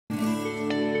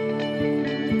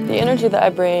The energy that I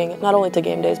bring, not only to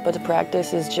game days but to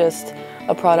practice, is just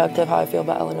a product of how I feel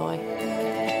about Illinois.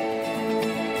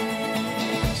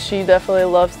 She definitely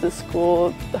loves the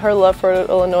school. Her love for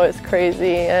Illinois is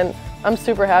crazy, and I'm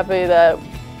super happy that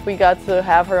we got to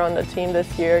have her on the team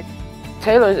this year.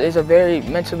 Taylor is a very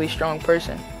mentally strong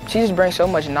person. She just brings so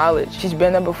much knowledge. She's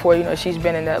been there before, she's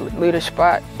been in that leader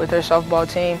spot with her softball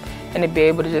team, and to be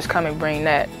able to just come and bring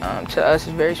that to us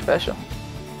is very special.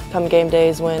 Come game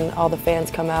days when all the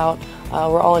fans come out,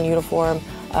 we're all in uniform,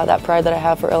 that pride that I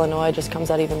have for Illinois just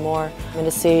comes out even more. And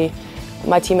to see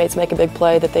my teammates make a big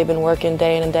play that they've been working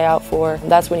day in and day out for,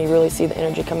 that's when you really see the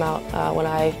energy come out. When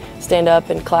I stand up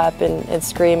and clap and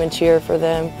scream and cheer for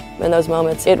them in those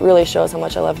moments, it really shows how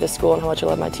much I love this school and how much I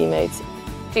love my teammates.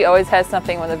 She always has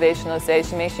something motivational to say.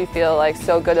 She makes you feel like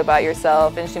so good about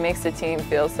yourself, and she makes the team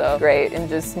feel so great and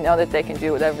just know that they can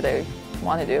do whatever they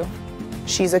want to do.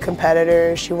 She's a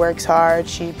competitor, she works hard,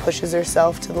 she pushes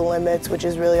herself to the limits, which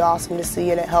is really awesome to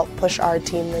see, and it helped push our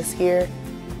team this year.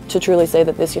 To truly say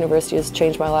that this university has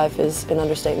changed my life is an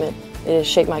understatement. It has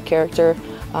shaped my character.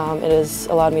 It has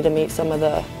allowed me to meet some of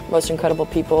the most incredible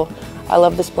people. I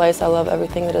love this place, I love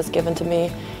everything that it's given to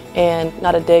me, and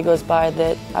not a day goes by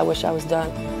that I wish I was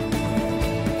done.